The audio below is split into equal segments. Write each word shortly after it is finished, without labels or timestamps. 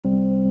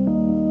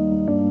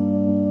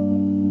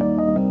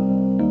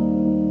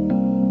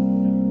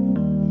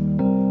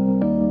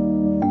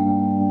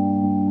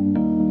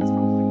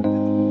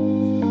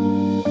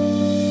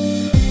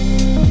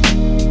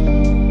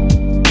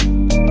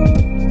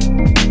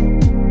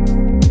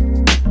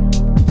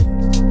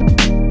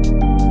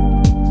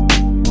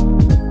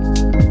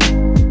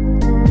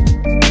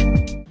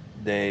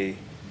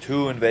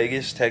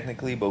Vegas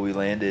technically, but we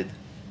landed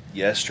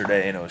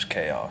yesterday and it was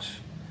chaos.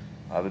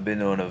 I haven't been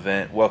to an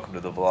event. Welcome to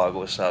the vlog.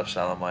 What's up,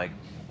 Silent Mike?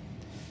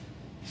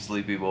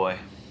 Sleepy boy.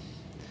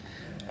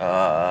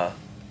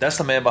 That's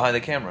the man behind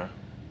the camera,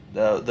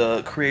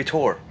 the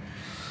creator.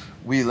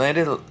 We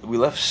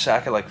left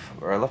Sac at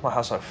I left my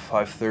house at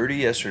 5:30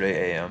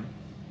 yesterday a.m.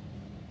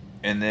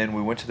 and then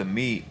we went to the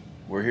meet.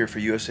 We're here for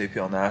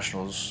USAPL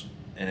Nationals,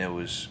 and it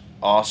was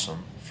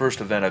awesome.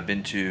 First event I've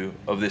been to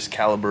of this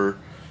caliber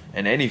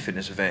and any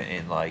fitness event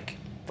in like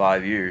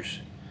 5 years.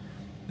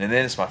 And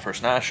then it's my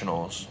first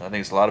nationals. I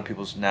think it's a lot of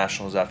people's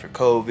nationals after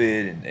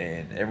COVID,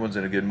 and everyone's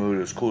in a good mood.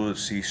 It was cool to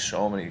see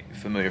so many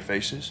familiar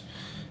faces.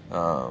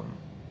 And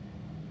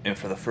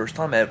for the first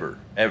time ever,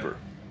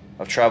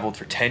 I've traveled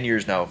for 10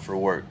 years now for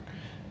work.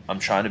 I'm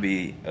trying to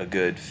be a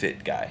good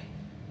fit guy.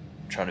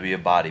 I'm trying to be a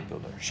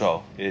bodybuilder.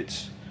 So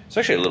it's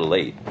actually a little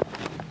late.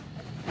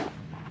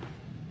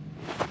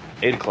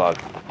 8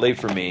 o'clock. Late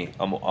for me.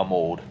 I'm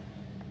old.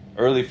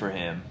 Early for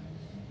him.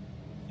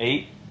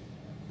 8.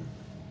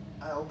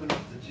 I opened up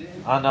the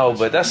gym. I know,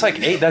 but that's like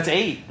 8. That's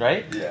 8,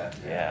 right?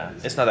 Yeah.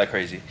 It's not that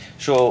crazy.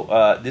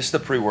 So this is the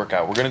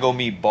pre-workout. We're gonna go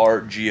meet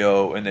Bart,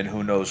 Gio, and then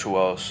who knows who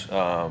else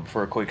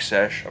for a quick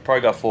sesh. I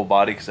probably got full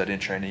body because I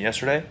didn't train it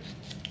yesterday.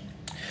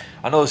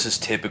 I know this is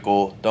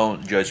typical.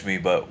 Don't judge me,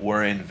 but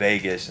we're in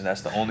Vegas, and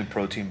that's the only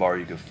protein bar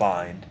you can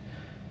find.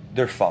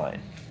 They're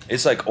fine.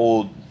 It's like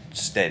old,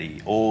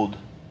 steady, old,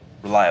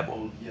 reliable.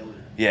 Old Yeller.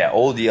 Yeah,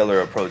 Old Yeller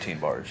of protein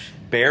bars.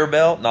 Bear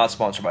Bell, not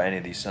sponsored by any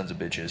of these sons of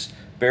bitches.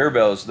 Bear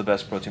Bell is the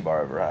best protein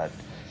bar I've ever had.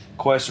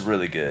 Quest is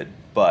really good,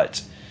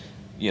 but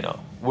you know,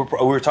 we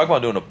were talking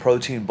about doing a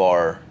protein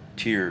bar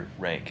tier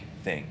rank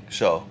thing,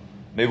 so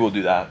maybe we'll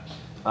do that.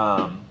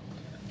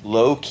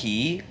 Low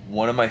key,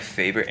 one of my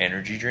favorite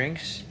energy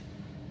drinks,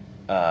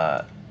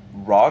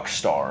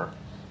 Rockstar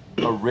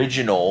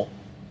Original.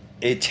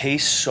 It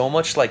tastes so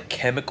much like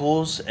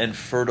chemicals and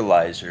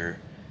fertilizer.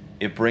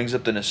 It brings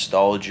up the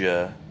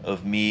nostalgia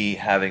of me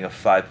having a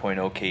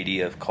 5.0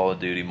 KD of Call of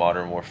Duty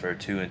Modern Warfare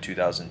 2 in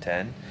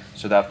 2010.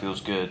 So that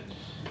feels good.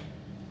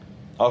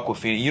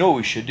 Aquafina. You know what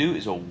we should do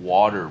is a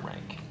water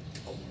rank.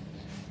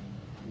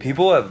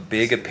 People have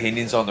big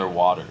opinions on their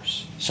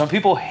waters. Some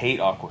people hate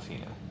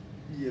Aquafina.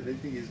 Yeah, they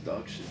think it's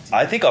dog shit.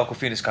 I think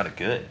Aquafina is kind of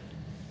good.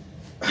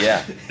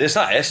 Yeah, it's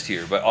not S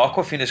tier, but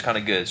Aquafina is kind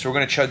of good. So we're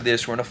going to chug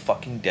this. We're in a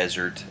fucking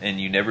desert,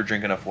 and you never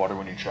drink enough water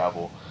when you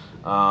travel.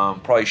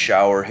 Probably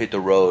shower, hit the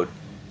road,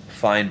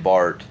 find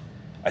Bart.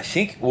 I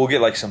think we'll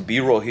get like some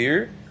B-roll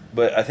here,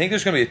 but I think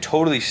there's going to be a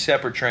totally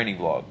separate training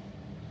vlog.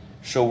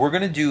 So we're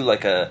going to do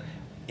like a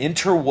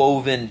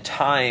interwoven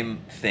time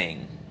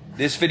thing.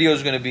 This video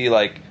is going to be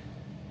like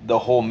the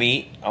whole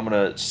meet. I'm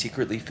going to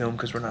secretly film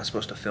because we're not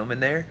supposed to film in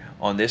there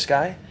on this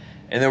guy.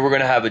 And then we're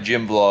going to have a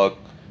gym vlog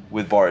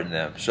with Bart and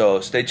them. So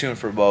stay tuned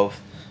for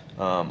both.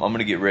 I'm going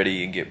to get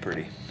ready and get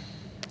pretty.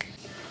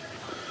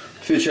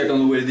 Fit check on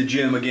the way to the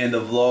gym. Again,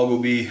 the vlog will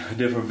be a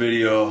different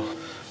video.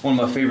 One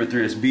of my favorite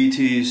 3S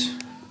BTs.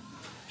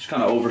 Just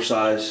kind of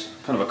oversized,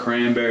 kind of a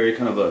cranberry,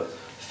 kind of a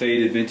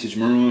faded vintage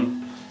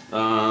maroon.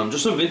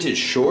 Just some vintage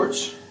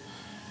shorts.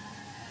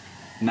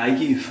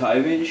 Nike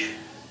 5-inch,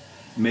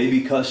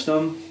 maybe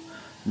custom.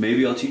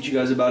 Maybe I'll teach you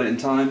guys about it in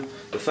time.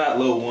 The fat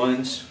low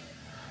ones,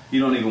 you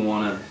don't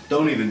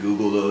even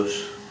Google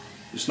those.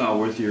 It's not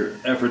worth your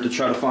effort to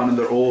try to find them.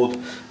 They're old.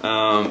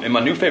 And my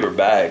new favorite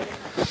bag,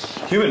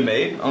 Human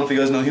Made. I don't know if you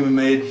guys know Human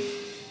Made.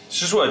 It's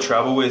just what I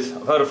travel with.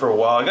 I've had it for a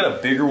while. I got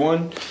a bigger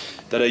one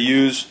that I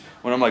use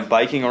when I'm like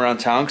biking around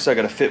town because I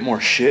got to fit more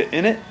shit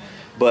in it.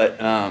 But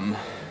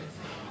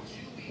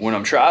when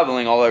I'm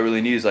traveling, all I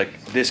really need is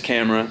like this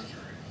camera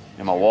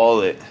and my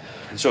wallet,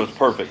 and so it's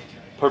perfect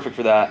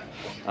for that.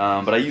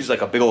 But I use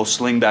like a big old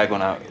sling bag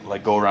when I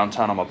like go around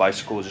town on my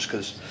bicycle, just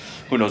because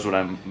who knows what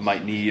I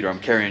might need, or I'm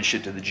carrying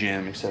shit to the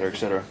gym, etc.,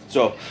 etc.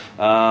 So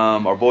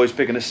our boy's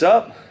picking us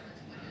up.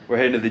 We're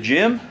heading to the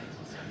gym.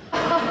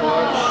 And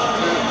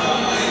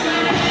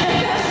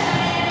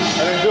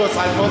then do a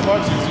side pose,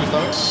 Mark, so you see your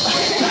stomach.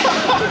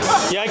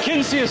 Yeah, I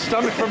couldn't see his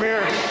stomach from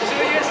here.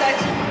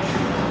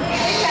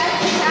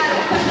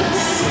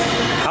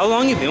 How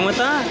long you been with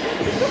that?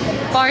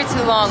 Far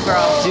too long,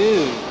 bro.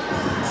 Dude.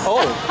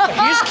 Oh,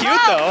 he's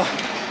cute though.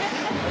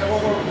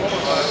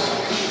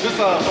 Just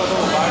a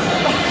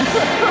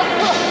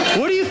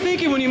What are you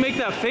thinking when you make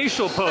that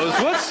facial pose?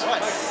 What's...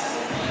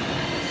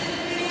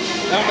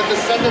 I'm a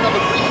descendant of a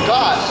Greek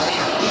god.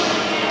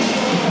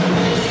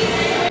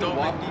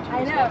 I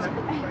know.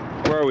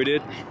 Where are we,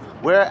 dude?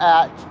 We're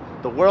at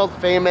the world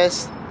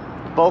famous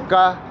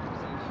Boca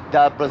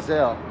da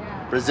Brazil.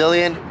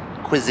 Brazilian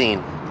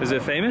cuisine. Is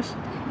it famous?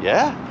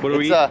 Yeah. What are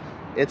we eating?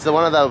 It's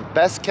one of the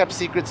best kept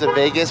secrets of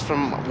Vegas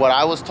from what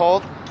I was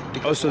told.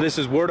 Oh, so this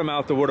is word of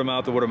mouth, the word of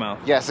mouth, the word of mouth.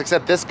 Yes,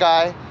 except this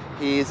guy,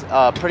 he's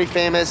a pretty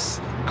famous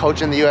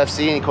coach in the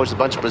UFC, and he coached a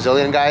bunch of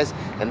Brazilian guys,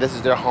 and this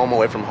is their home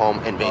away from home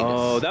in Vegas.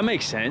 Oh, that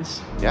makes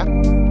sense. Yeah.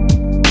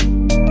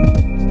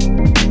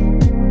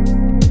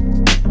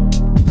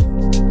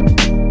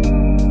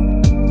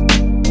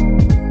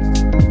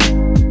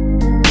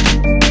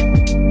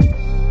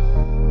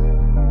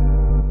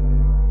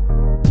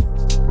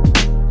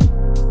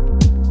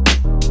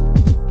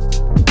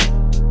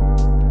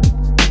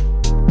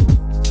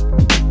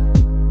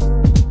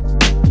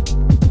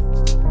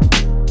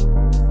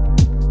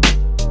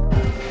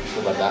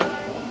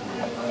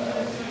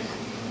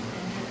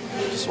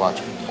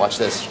 Watch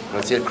this. You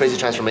want to see a crazy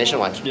transformation?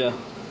 Watch. Yeah.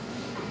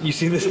 You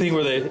see this thing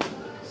where they...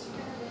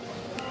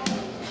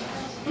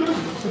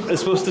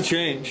 It's supposed to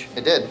change.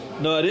 It did.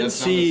 No, I didn't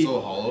see... so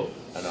hollow.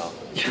 I know.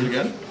 Do it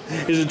again?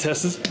 His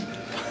intestines.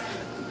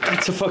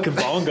 It's a fucking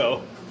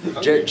bongo.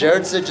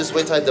 Jared said just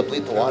wait till I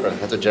deplete the water.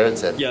 That's what Jared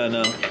said. Yeah, I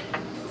know.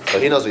 So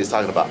he knows what he's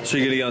talking about. So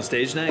you're gonna get on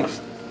stage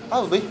next?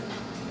 Probably.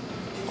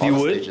 You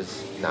would?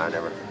 Stages. Nah,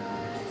 never.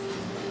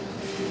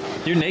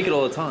 You're naked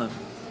all the time.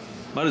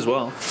 Might as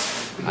well.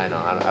 I know.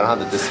 I don't have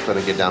the discipline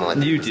to get down like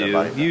You do.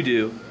 body. You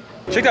do.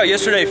 Checked out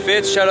Yesterday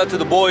Fits. Shout out to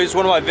the boys.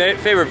 One of my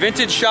favorite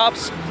vintage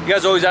shops. You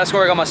guys always ask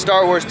where I got my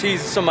Star Wars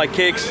tees, some of my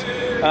kicks.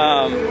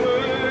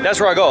 That's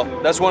where I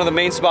go. That's one of the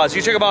main spots.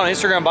 You check them out on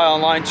Instagram, buy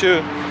online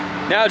too.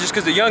 Now, just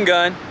because the young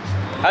gun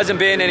hasn't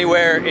been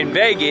anywhere in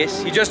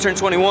Vegas, he just turned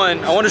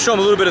 21. I want to show him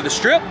a little bit of the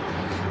strip.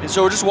 And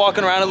so we're just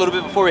walking around a little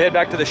bit before we head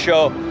back to the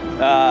show.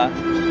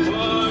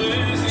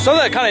 Something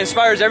that kind of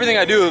inspires everything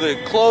I do. The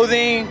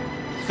clothing,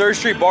 3rd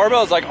Street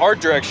Barbell is like art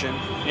direction.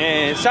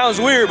 And it sounds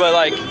weird, but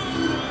like,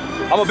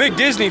 I'm a big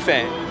Disney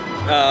fan.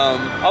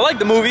 I like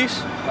the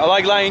movies. I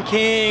like Lion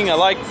King. I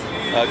like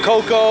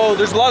Coco.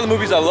 There's a lot of the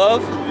movies I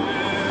love.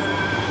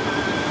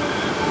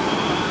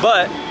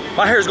 But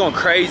my hair is going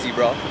crazy,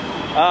 bro.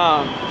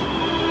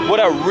 What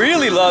I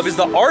really love is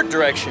the art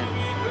direction.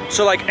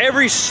 So like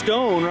every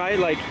stone, right?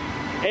 Like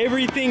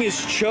everything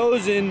is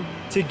chosen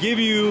to give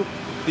you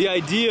the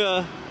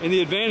idea and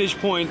the advantage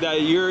point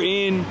that you're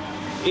in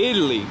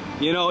Italy.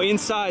 You know,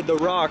 inside the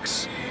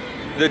rocks,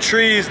 the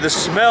trees, the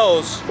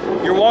smells.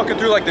 You're walking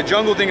through like the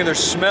jungle thing and there's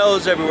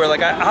smells everywhere.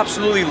 Like I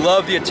absolutely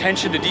love the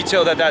attention to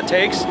detail that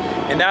takes.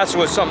 And that's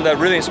what's something that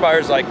really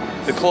inspires like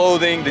the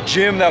clothing, the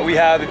gym that we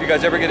have. If you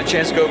guys ever get a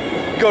chance to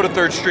go to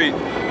 3rd Street.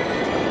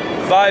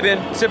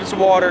 Vibing, sipping some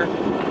water.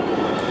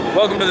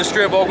 Welcome to the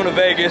Strip, welcome to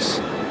Vegas.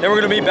 Then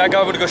we're gonna meet back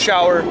up, we're gonna go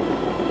shower,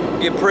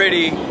 get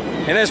pretty.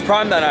 And then it's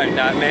prime night,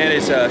 man.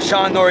 It's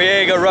Sean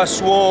Noriega,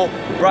 Russ Swoole,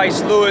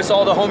 Bryce Lewis,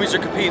 all the homies are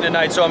competing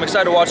tonight. So I'm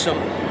excited to watch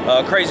some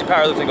crazy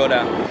powerlifting go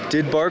down.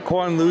 Did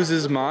Barquan lose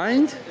his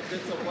mind?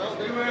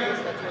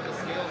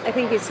 I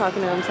think he's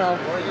talking to himself.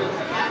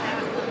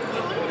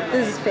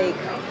 This is fake.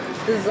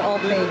 This is all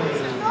fake.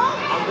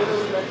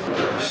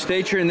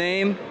 State your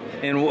name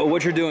and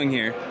what you're doing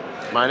here.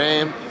 My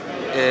name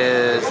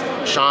is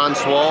Sean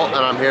Swoole, and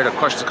I'm here to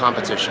crush the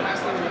competition.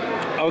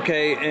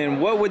 Okay,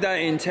 and what would that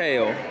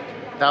entail?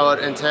 That would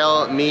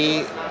entail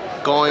me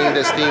going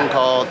this thing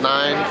called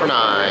 9 for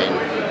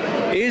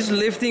 9. Is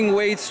lifting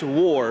weights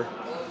war?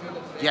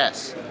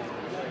 Yes.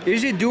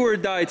 Is it do or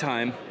die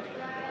time?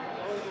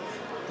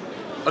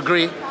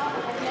 Agree.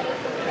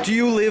 Do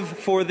you live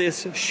for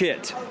this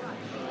shit?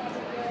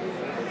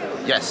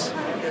 Yes.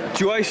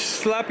 Do I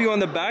slap you on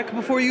the back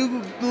before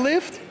you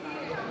lift?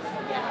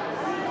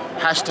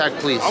 Hashtag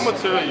please. I'm gonna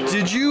tell you.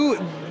 Did you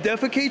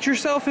defecate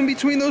yourself in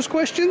between those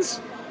questions?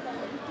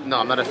 No,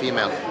 I'm not a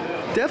female.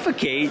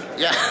 Defecate?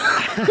 Yeah.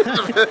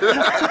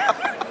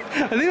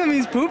 I think that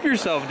means poop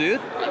yourself,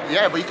 dude.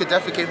 Yeah, but you could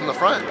defecate from the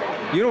front.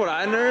 You know what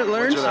I learned?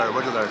 What'd you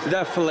learn?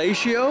 That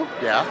fellatio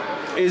Yeah.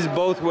 is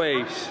both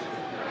ways.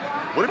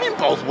 What do you mean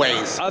both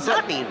ways? What's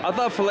that mean? I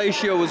thought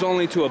fellatio was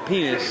only to a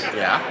penis.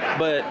 Yeah.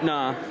 But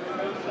nah.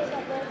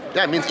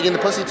 Yeah, it means eating the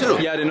pussy too.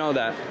 Yeah, I didn't know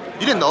that.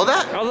 You didn't know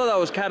that? I thought that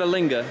was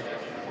Catalinga.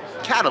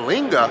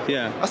 Catalinga?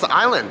 Yeah. That's the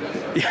island.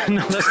 Yeah,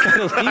 no, that's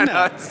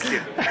Catalina.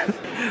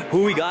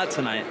 Who we got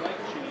tonight?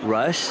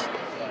 Russ,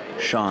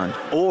 Sean,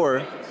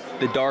 or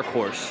the dark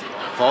horse?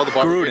 Follow the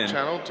Gruden. Gruden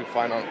channel to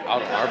find out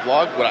our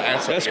vlog what I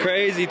answer. That's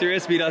crazy.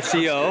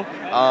 3sb.co.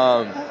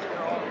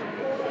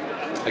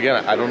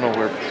 Again, I don't know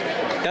where.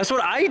 That's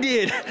what I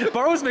did.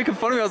 Bar was making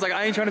fun of me. I was like,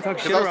 I ain't trying to talk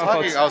shit around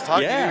folks. I was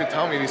talking, yeah. you didn't even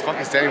tell me, and he's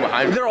fucking standing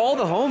behind me. They're all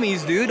the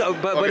homies, dude.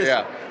 But Okay, it's,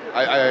 yeah.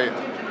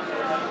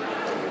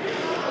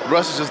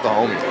 Russ is just the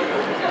homie.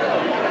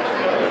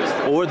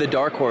 Or the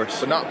dark horse.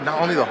 But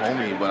not only the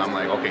homie, but I'm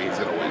like, okay, he's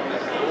gonna win.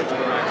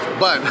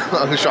 But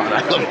Sean,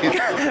 I love you.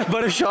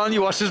 But if Sean,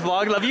 you watch this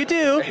vlog, love you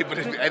too. Hey, but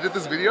if we edit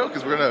this video,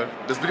 because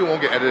this video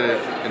won't get edited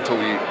until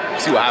we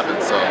see what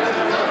happens. So.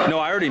 No,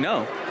 I already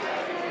know.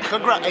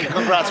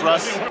 Congrats,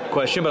 Russ.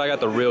 Question, but I got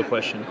the real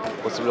question.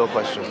 What's the real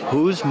question?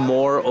 Who's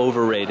more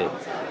overrated?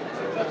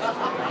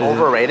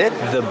 Overrated?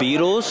 The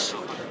Beatles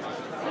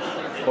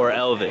or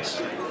Elvis?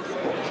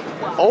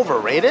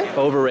 Overrated?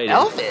 Overrated.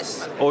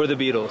 Elvis. Or the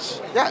Beatles?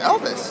 Yeah,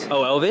 Elvis.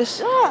 Oh, Elvis?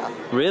 Yeah.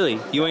 Really?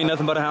 You ain't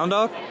nothing but a hound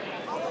dog?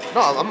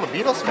 No, I'm a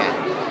Beatles fan.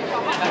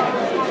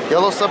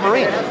 Yellow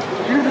Submarine.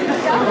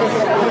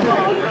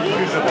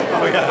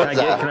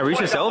 Can I reach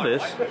this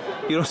Elvis?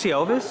 You don't see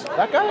Elvis?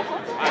 That guy?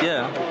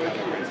 Yeah.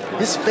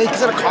 He's fake.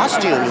 He's in a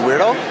costume, you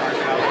weirdo.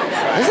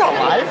 He's not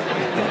alive.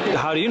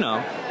 How do you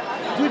know?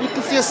 Dude, you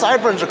can see his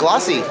sideburns are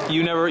glossy.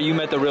 You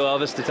met the real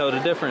Elvis to tell the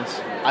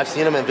difference. I've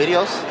seen him in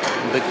videos.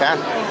 I'm a big fan.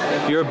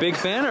 You're a big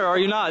fan, or are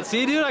you not?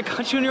 See, dude, I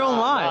caught you in your own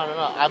lie.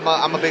 No.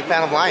 I'm a big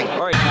fan of lying.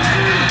 All right.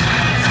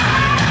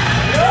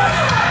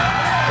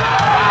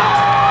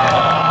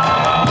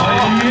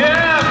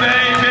 Yeah,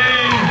 baby!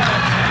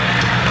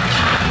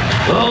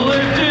 The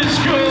lift is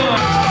good!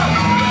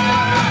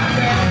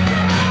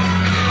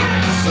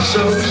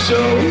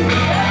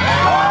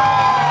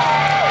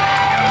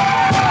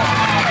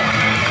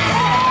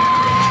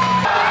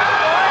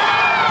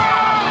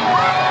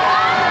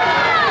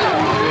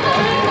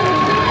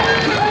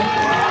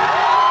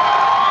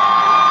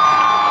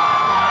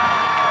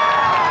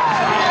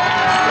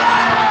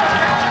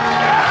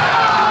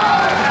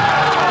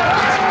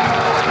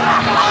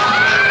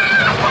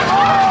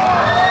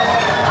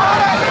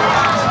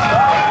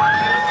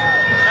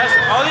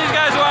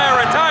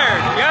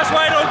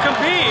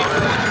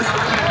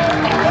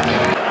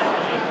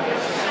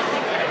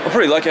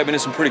 lucky. I've been to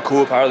some pretty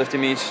cool powerlifting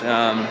meets.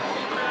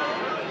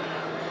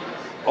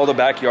 All the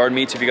backyard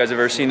meets, if you guys have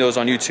ever seen those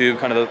on YouTube,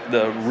 kind of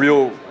the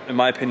real, in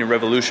my opinion,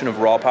 revolution of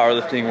raw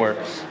powerlifting, where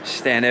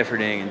Stan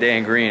Efferding and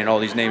Dan Green and all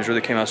these names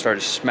really came out and started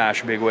to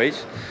smash big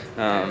weights.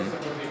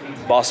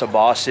 Boss of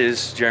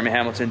Bosses, Jeremy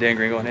Hamilton, Dan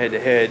Green going head to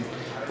head.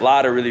 A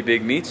lot of really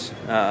big meets.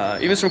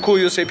 Even some cool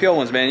USAPL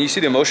ones, man. You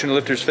see the emotion in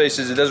lifters'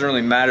 faces. It doesn't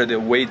really matter the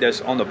weight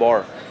that's on the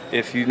bar.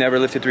 If you've never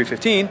lifted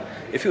 315,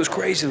 it feels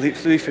crazy to lift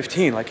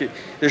 315. Like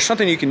there's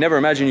something you can never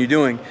imagine you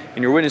doing,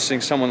 and you're witnessing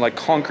someone like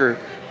conquer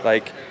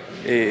like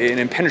an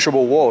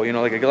impenetrable wall, you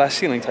know, like a glass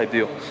ceiling type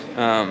deal.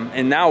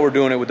 And now we're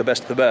doing it with the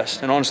best of the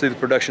best. And honestly, the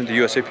production of the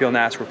USAPL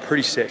Nats were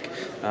pretty sick.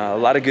 A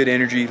lot of good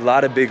energy, a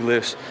lot of big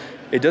lifts.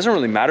 It doesn't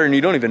really matter, and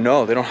you don't even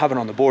know. They don't have it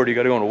on the board. You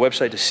got to go on a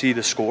website to see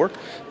the score,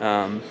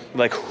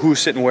 like who's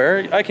sitting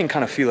where. I can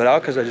kind of feel it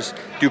out because I just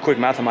do quick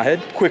math in my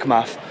head, quick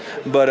math.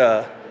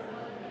 But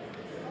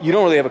you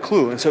don't really have a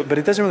clue, and so. But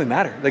it doesn't really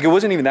matter. Like it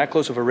wasn't even that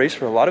close of a race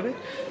for a lot of it.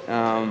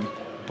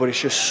 But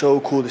it's just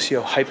so cool to see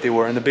how hyped they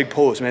were, and the big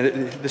pulls,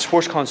 man. The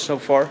sports cons so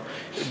far,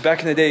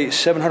 back in the day,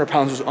 700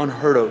 pounds was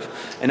unheard of,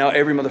 and now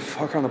every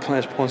motherfucker on the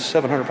planet is pulling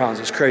 700 pounds.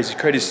 It's crazy,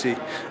 crazy to see.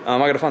 I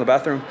gotta find the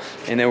bathroom,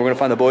 and then we're gonna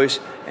find the boys,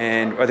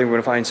 and I think we're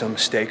gonna find some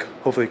steak,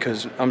 hopefully,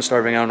 because I'm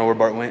starving. I don't know where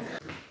Bart went.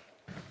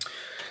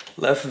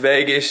 Left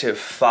Vegas at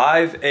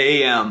 5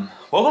 a.m.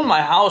 Welcome to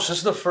my house. This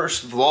is the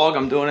first vlog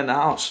I'm doing in the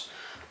house.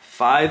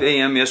 5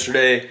 a.m.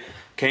 yesterday,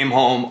 came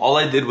home. All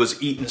I did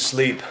was eat and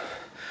sleep.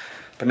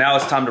 But now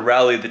it's time to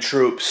rally the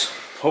troops.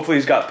 Hopefully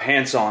he's got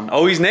pants on.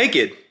 Oh, he's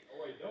naked.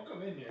 Oh wait, don't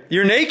come in here.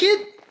 You're naked?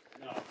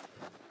 No.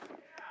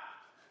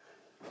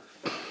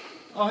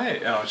 Oh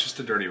hey, oh, it's just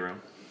a dirty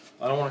room.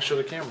 I don't want to show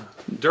the camera.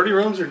 Dirty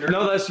rooms are dirty.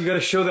 No, you gotta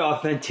show the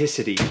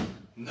authenticity.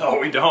 No,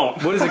 we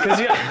don't. What is it?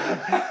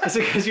 Is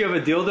it because you have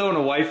a dildo and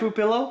a waifu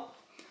pillow?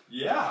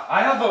 Yeah,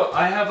 I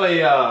have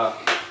a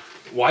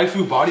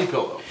waifu body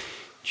pillow.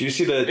 Did you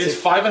see the? It's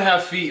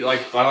 5.5 feet.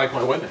 Like I like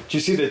my women. Did you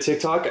see the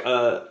TikTok?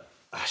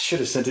 I should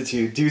have sent it to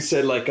you. Dude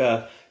said like,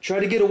 try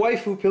to get a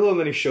waifu pillow, and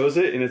then he shows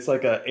it, and it's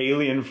like an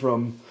alien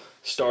from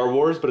Star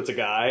Wars, but it's a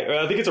guy. Or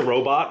I think it's a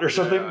robot or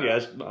something. Yeah, I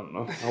don't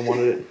know. I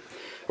wanted it.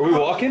 Are we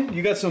walking?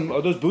 You got some?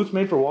 Are those boots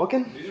made for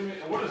walking?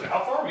 What is it?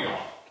 How far are we on?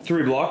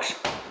 3 blocks.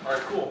 All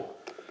right, cool.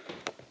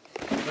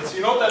 Let's.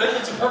 You know what that is?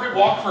 It's a perfect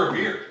walk for a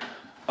beer.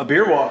 A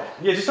beer walk?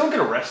 Yeah, just don't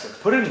get arrested.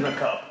 Put it in the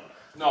cup.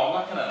 No, I'm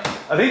not gonna.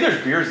 I think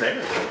there's beers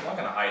there. I'm not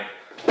gonna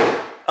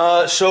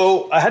hide.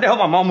 So I had to help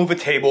my mom move a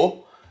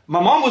table. My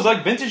mom was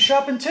like vintage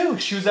shopping too.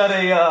 She was at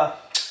a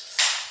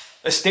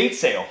estate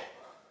sale.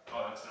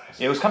 Oh, that's nice.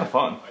 Yeah, it was kind of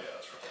fun. Oh, yeah,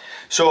 that's right.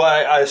 So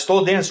I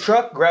stole Dan's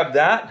truck, grabbed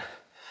that.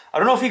 I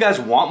don't know if you guys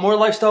want more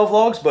lifestyle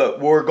vlogs, but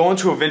we're going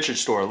to a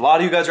vintage store. A lot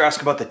of you guys are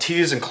asking about the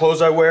tees and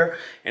clothes I wear.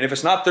 And if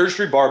it's not 3rd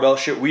Street Barbell,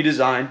 shit we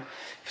design,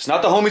 if it's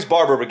not the homies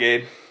Barber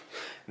Brigade,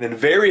 then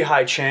very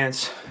high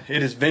chance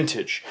it is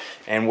vintage.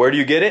 And where do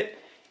you get it?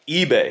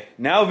 eBay.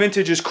 Now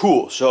vintage is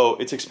cool, so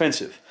it's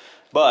expensive.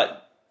 But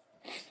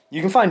you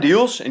can find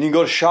deals, and you can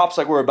go to shops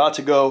like we're about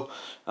to go.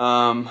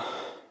 And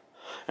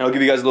I'll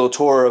give you guys a little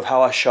tour of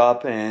how I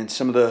shop and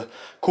some of the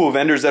cool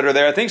vendors that are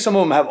there. I think some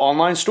of them have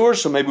online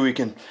stores, so maybe we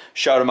can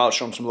shout them out,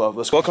 show them some love.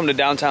 Let's go. Welcome to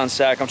downtown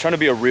Sac. I'm trying to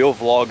be a real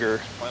vlogger,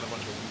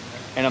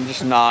 and I'm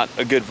just not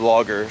a good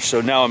vlogger.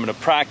 So now I'm gonna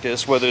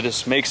practice whether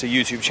this makes a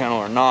YouTube channel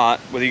or not,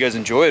 whether you guys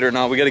enjoy it or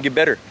not. We gotta get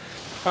better.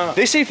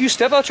 They say if you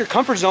step out your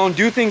comfort zone,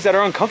 do things that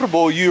are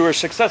uncomfortable, you are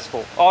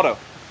successful. Otto.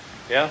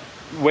 Yeah.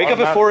 Wake up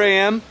at 4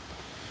 a.m.,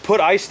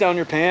 put ice down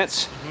your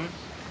pants.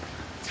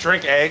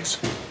 Drink eggs.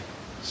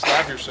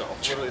 Stab yourself.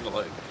 Literally the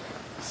leg.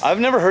 I've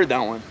never heard that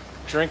one.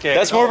 Drink eggs.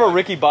 That's more of a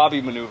Ricky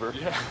Bobby maneuver.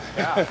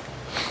 Yeah.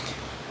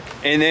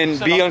 And then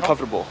be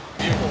uncomfortable.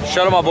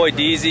 Shout out my boy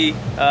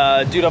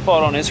DZ. Dude, I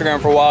followed on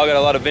Instagram for a while. Got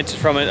a lot of vintage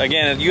from it.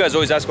 Again, you guys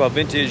always ask about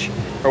vintage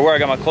or where I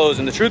got my clothes.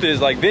 And the truth is,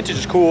 like, vintage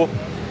is cool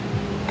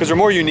because they're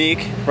more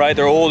unique, right?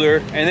 They're older.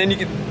 And then you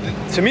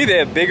can, to me, they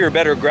have bigger,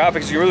 better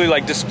graphics. You really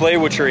like display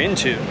what you're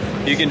into.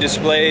 You can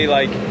display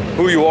like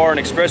who you are and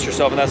express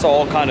yourself, and that's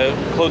all kind of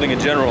clothing in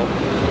general.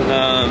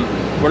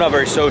 We're not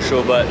very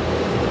social, but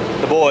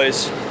the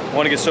boys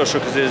want to get social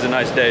because it is a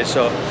nice day.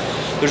 So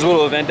there's a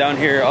little event down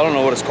here. I don't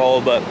know what it's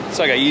called, but it's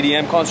like an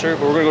EDM concert,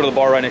 but we're gonna go to the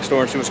bar right next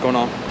door and see what's going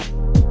on.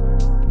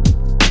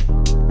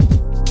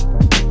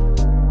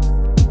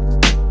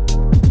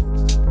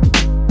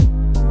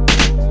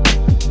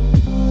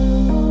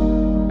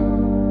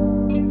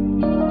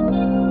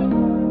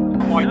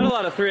 Not a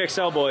lot of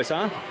 3XL boys,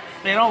 huh?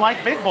 They don't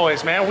like big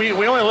boys, man. We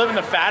only live in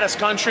the fattest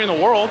country in the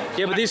world.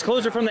 Yeah, but these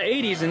clothes are from the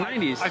 80s and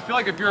 90s. I feel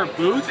like if you're a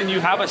booth and you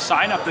have a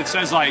sign up that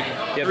says like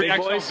big 3XL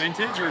boys?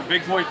 vintage or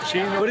big boy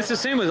machine. But it's the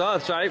same with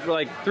us, right?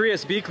 Like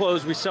 3SB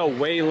clothes, we sell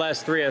way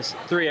less 3XL.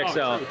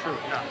 Oh, true,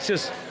 yeah. It's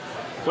just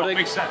what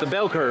makes sense. the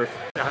bell curve.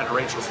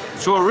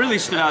 So what really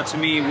stood out to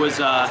me was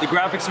the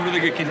graphics in really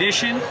good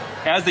condition. It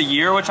has the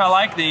year, which I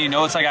like. Then you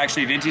know it's like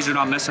actually vintage. They're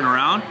not messing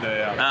around.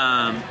 Yeah.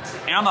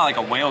 And I'm not like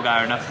a whale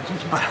guy or nothing,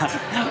 but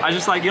I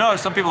just like, you know,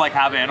 some people like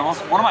have animals.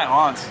 One of my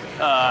aunts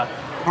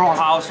whole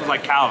house was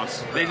like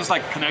cows. They just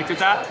like connected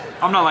that.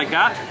 I'm not like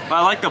that, but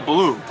I like the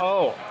blue.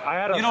 Oh, I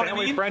had a You know what I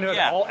family mean? friend who had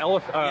Yeah. all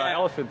Yeah.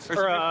 elephants,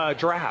 or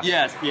giraffes.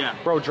 Yes, yeah.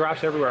 Bro,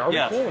 giraffes everywhere. Are we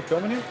Yeah. cool with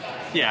filming you?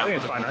 Yeah. I think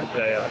it's fine, right?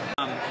 Yeah,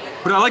 yeah.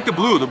 But I like the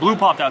blue. The blue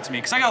popped out to me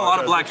because I got a lot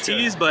of black looks good.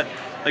 tees, but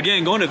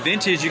again, going to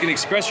vintage, you can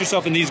express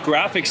yourself, and these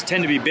graphics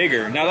tend to be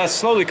bigger. Now that's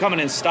slowly coming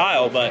in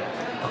style, but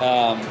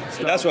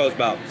that's what I was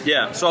about.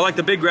 Yeah, so I like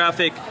the big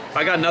graphic.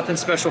 I got nothing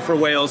special for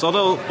whales,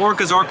 although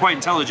orcas are quite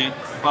intelligent,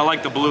 but I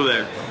like the blue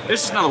there.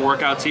 It's just another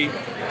workout tee.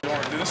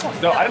 Dude, this one,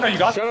 no, I didn't know you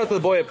got that. Shout out to the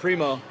boy at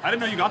Primo. I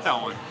didn't know you got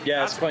that one.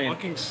 Yeah, it's That's clean.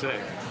 fucking sick.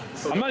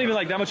 I'm not even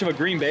like that much of a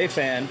Green Bay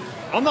fan.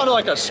 I'm not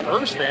like a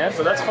Spurs fan,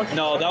 but that's fucking.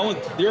 No, that one,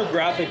 your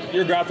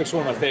graphics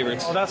one of my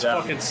favorites. Oh, that's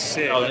fucking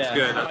sick. Oh, that's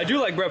good. I do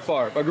like Brett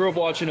Favre. I grew up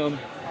watching him.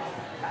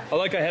 I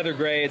like a Heather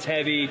Gray. It's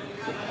heavy.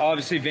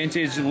 Obviously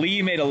vintage.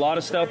 Lee made a lot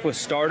of stuff with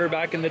Starter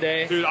back in the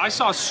day. Dude, I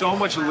saw so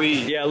much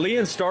Lee. Yeah, Lee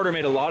and Starter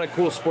made a lot of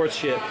cool sports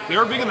shit. They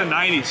were big in the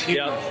 90s.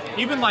 Yeah.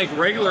 Even like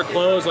regular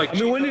clothes, like. I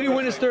mean, when did he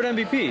win his third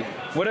MVP?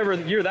 Whatever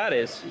year that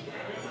is.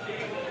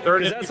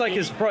 third Because that's like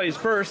probably his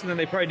first, and then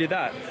they probably did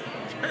that.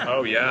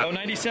 Oh, yeah. Oh,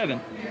 97.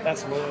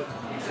 That's lit.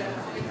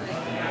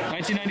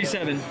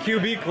 1997.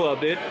 QB Club,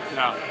 dude.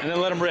 Yeah. And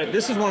then let him rip.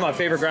 This is one of my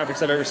favorite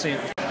graphics I've ever seen.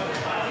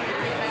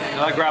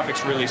 That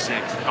graphic's really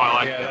sick. Oh, I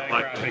like Yeah, it. that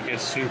Like, graphic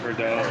is super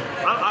dope.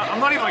 I'm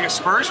not even like a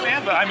Spurs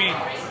fan, but I mean,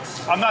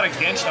 I'm not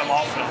against them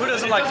also. Who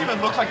doesn't it like doesn't you?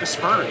 even look like the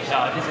Spurs. No,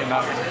 I think they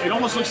matter. It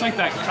almost looks like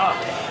that cup.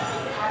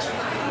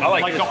 I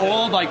Like the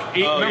old, like,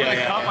 remember yeah,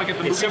 the yeah. cup, like at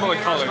the It's movie similar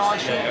theaters and colors. all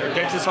that shit? Yeah, or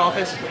dentist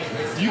office.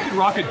 You could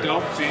rock a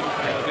dope thing.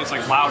 It's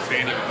like loud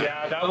fanning.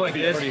 Yeah, that would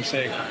be pretty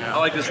sick. I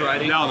like this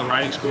writing. No, the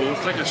writing's cool.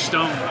 It's like a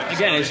stone.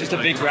 Again, it's just a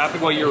big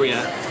graphic. What year are we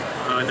at?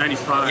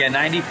 95. Yeah,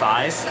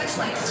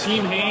 95.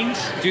 Team Haynes.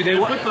 Dude, they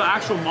put the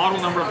actual model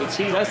number of the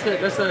team. That's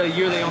the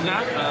year they owned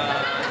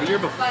that. The year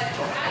before.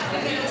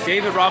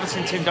 David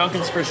Robinson, Tim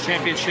Duncan's first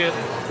championship.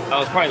 That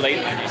was probably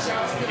late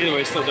 90s. Either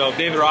way, still dope.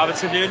 David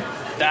Robinson, dude.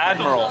 The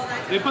Admiral.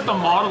 They put the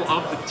model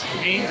of the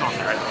Haynes on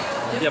there.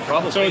 Yeah,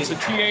 probably. So it's the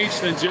TH,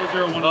 then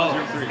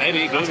 00103.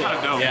 maybe. That's Google. kind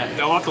of dope. Yeah.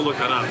 They'll have to look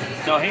that up.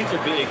 No, Haynes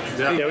are big.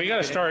 Yeah, we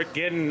gotta start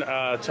getting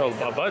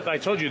but I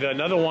told you that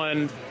another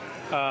one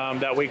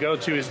that we go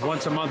to is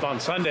once a month on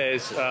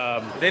Sundays.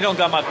 They don't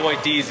got my boy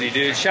DZ,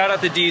 dude. Shout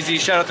out to DZ,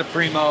 shout out to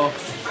Primo.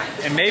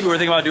 And maybe we're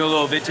thinking about doing a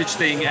little vintage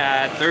thing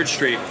at 3rd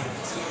Street.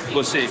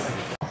 We'll see.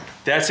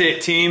 That's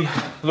it, team.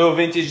 Little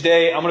vintage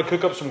day. I'm gonna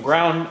cook up some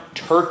ground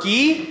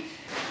turkey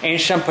and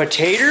some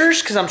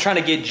potatoes because I'm trying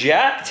to get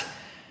jacked.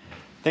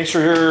 Thanks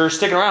for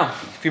sticking around.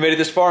 If you made it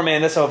this far,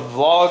 man, that's a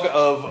vlog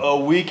of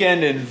a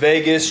weekend in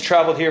Vegas.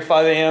 Traveled here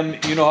 5 a.m.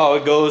 You know how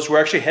it goes. We're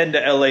actually heading to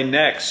LA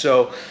next,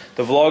 so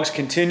the vlogs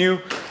continue.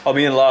 I'll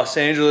be in Los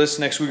Angeles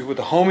next week with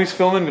the homies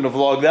filming. I'm gonna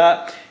vlog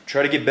that.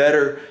 Try to get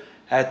better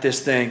at this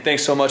thing.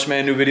 Thanks so much,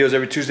 man. New videos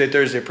every Tuesday,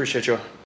 Thursday. Appreciate y'all.